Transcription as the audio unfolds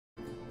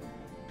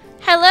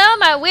Hello,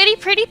 my witty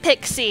pretty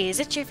pixies!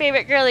 It's your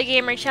favorite girly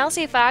gamer,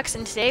 Chelsea Fox,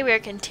 and today we are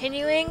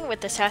continuing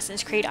with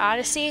Assassin's Creed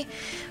Odyssey.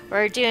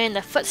 We're doing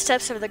the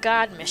Footsteps of the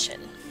God mission.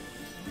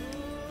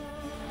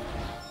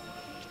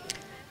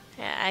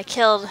 Yeah, I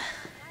killed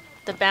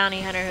the bounty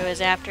hunter who was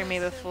after me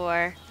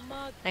before,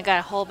 and I got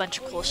a whole bunch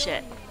of cool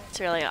shit. It's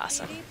really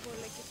awesome.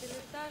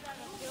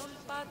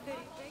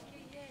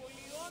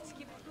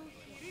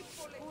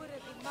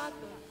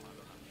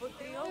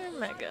 Where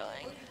am I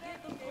going?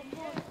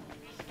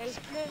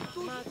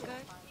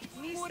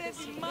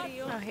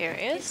 Oh, here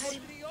he is.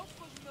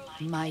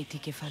 Mighty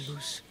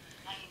Cephalus,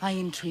 I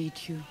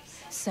entreat you,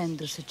 send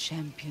us a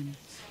champion,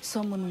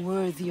 someone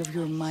worthy of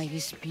your mighty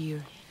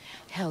spear.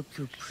 Help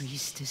your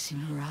priestess in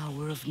her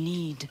hour of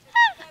need.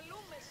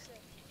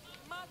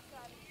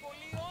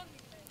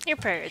 Your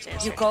prayer is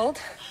answered. You called?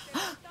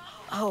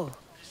 Oh,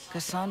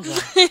 Cassandra,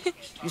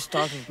 you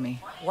startled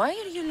me. Why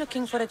are you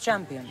looking for a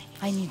champion?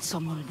 I need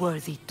someone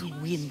worthy to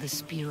win the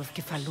spear of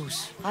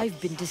Cephalus.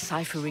 I've been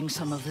deciphering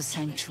some of the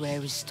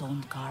sanctuary's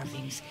stone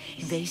carvings.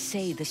 They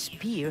say the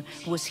spear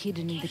was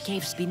hidden in the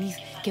caves beneath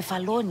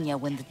Kefalonia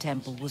when the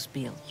temple was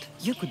built.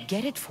 You could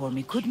get it for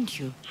me, couldn't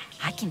you?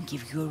 I can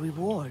give you a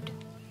reward.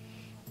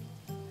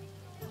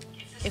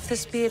 If the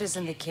spear is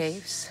in the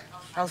caves,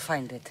 I'll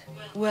find it.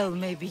 Well,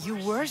 maybe you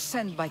were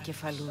sent by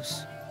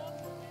Cephalus.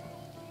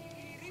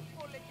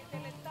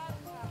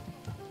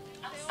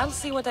 I'll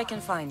see what I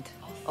can find.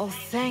 Oh,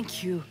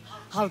 thank you.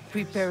 I'll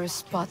prepare a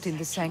spot in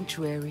the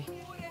sanctuary.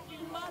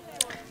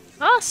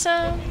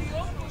 Awesome!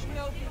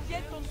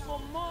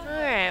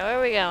 Alright, where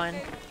are we going?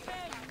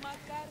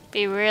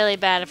 Be really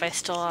bad if I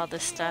stole all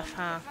this stuff,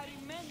 huh?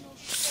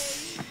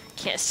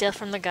 Can't steal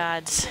from the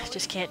gods.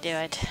 Just can't do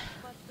it.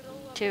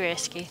 Too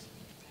risky.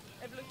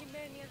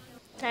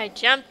 Did I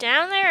jump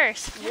down there or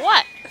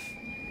what?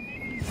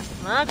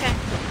 Okay.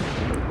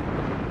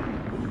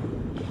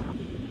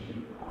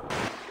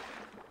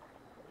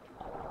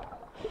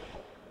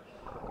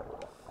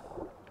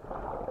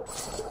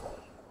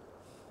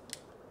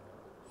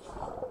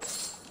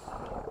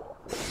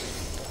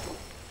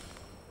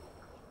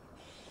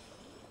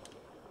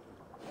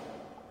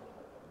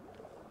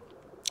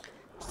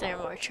 Is there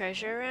more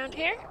treasure around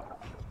here?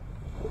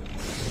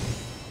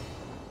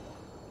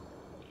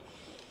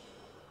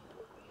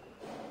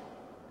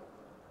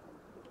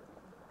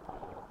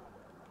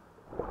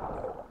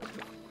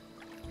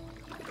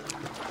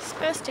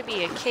 Supposed to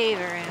be a cave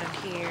around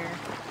here.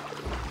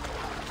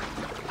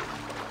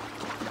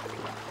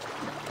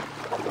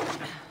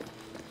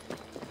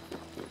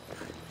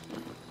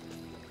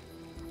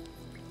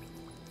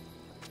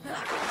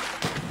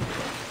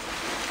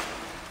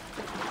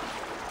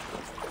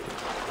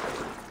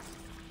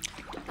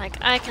 Like,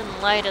 I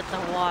can light at the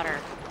water.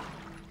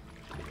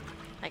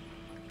 Like,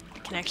 I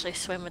can actually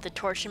swim with a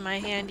torch in my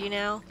hand, you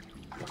know?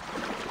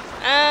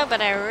 But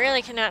I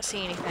really cannot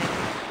see anything.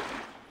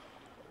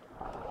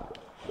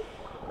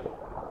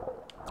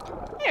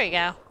 There we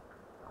go.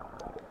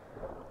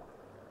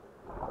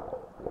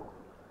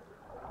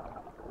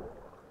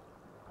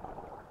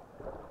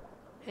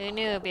 Who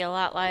knew it would be a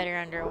lot lighter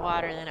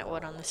underwater than it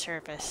would on the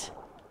surface?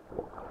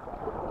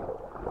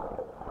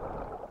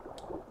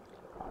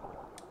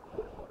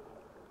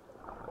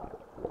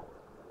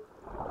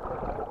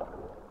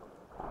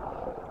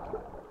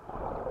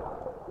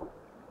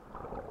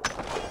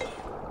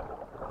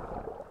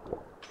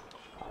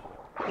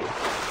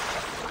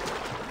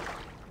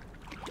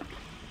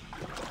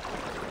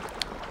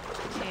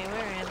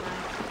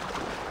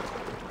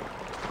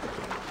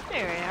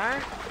 There we are.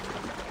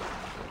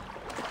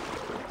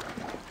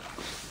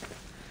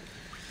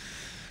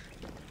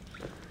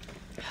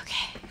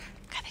 Okay,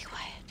 gotta be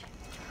quiet.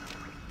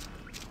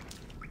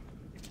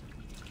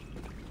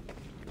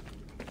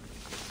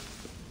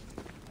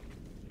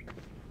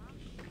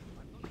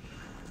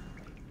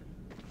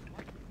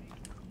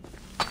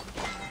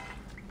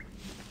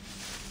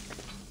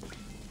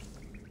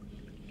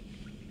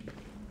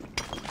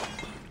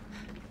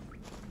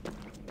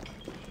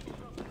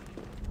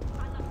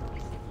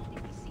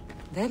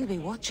 They'll be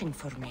watching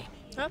for me.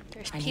 Oh,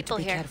 there's I need people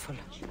to be here. careful.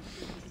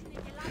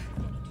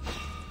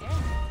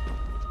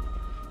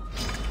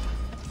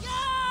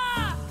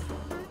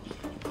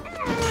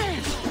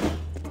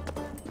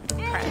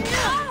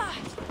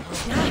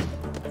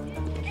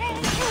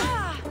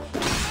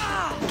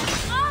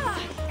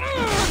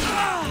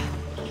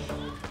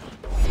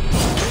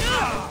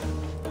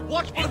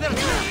 Watch for their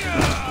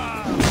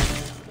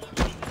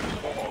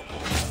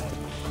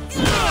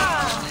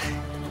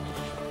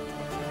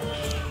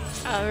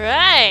All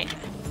right.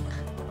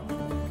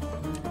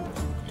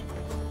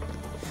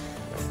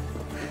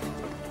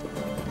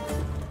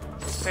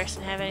 Does this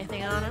person have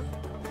anything on him?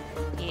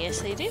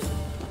 Yes, they do.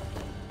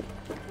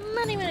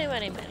 Money, money,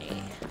 money,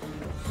 money.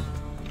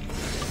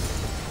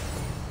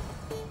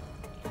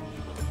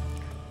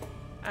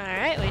 All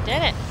right, we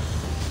did it.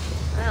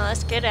 Well,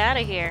 let's get out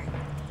of here.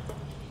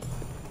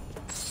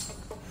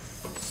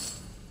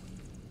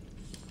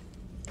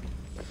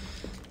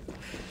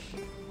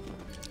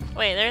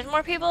 Wait, there's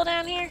more people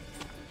down here?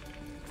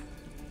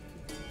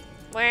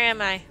 Where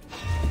am I?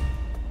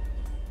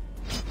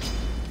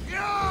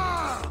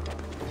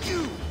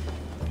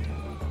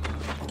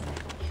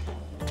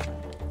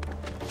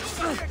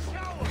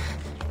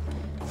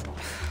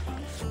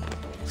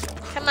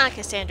 on,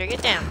 Cassandra,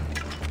 get down.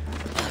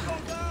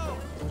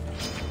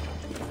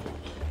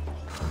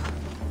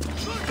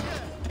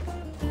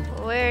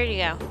 Where'd you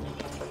go?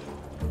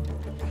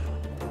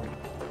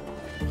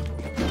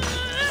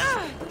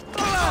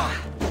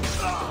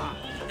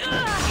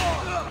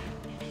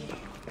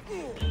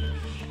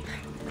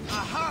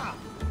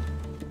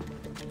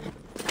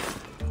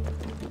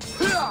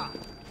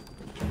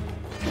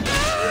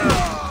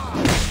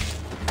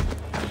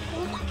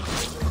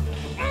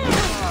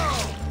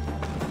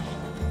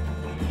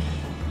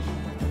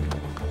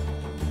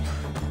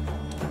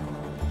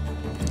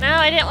 No,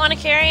 I didn't want to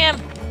carry him.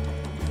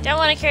 Don't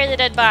want to carry the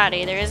dead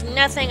body. There is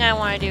nothing I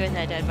want to do with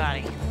that dead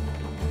body.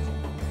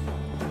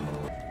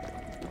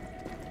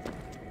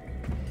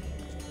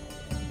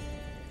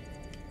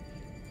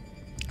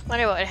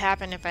 Wonder what would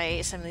happen if I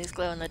ate some of these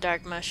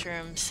glow-in-the-dark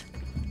mushrooms.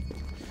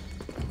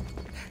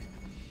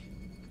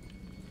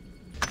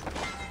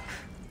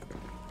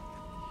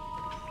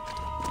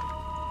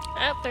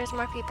 Oh, there's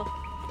more people.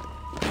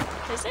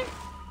 Is there?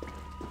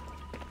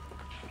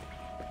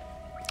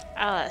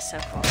 Oh, that's so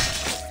cool.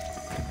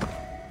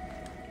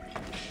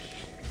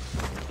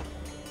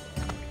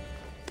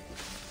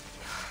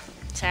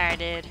 Sorry,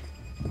 dude.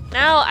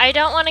 No, I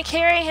don't want to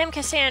carry him,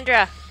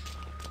 Cassandra.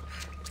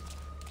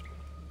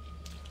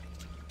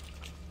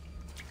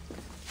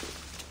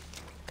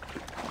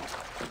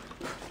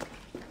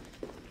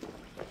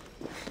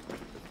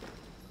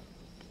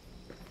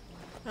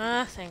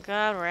 Ah, thank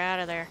God we're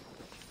out of there.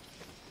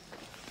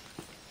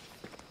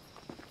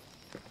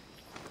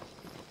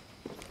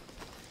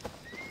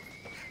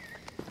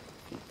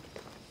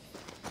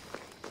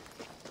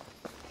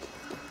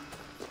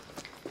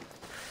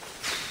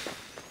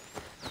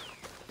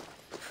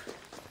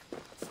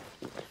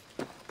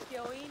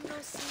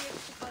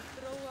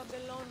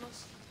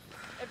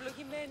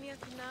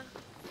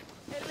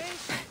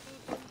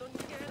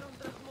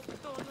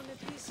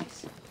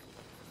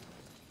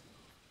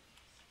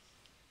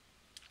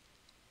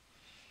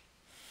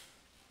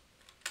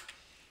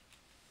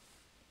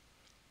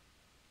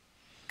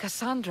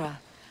 Cassandra,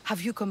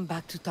 have you come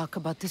back to talk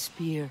about the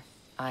spear?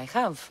 I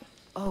have.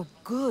 Oh,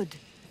 good.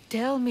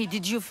 Tell me,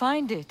 did you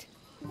find it?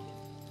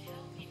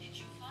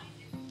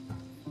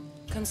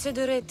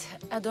 Consider it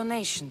a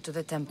donation to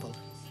the temple.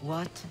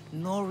 What?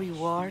 No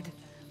reward?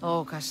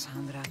 Oh,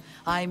 Cassandra,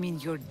 I'm in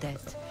your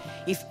debt.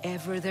 If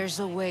ever there's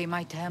a way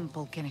my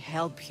temple can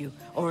help you,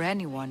 or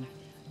anyone,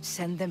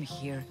 send them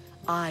here.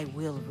 I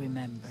will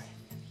remember.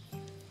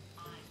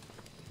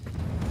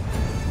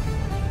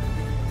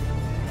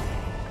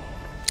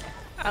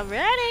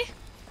 Alrighty.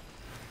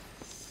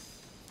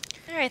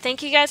 Alright,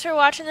 thank you guys for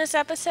watching this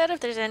episode. If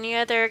there's any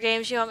other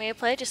games you want me to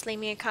play, just leave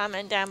me a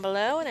comment down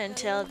below. And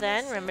until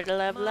then, remember to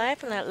love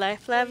life and let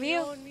life love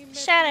you.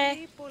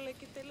 Shade.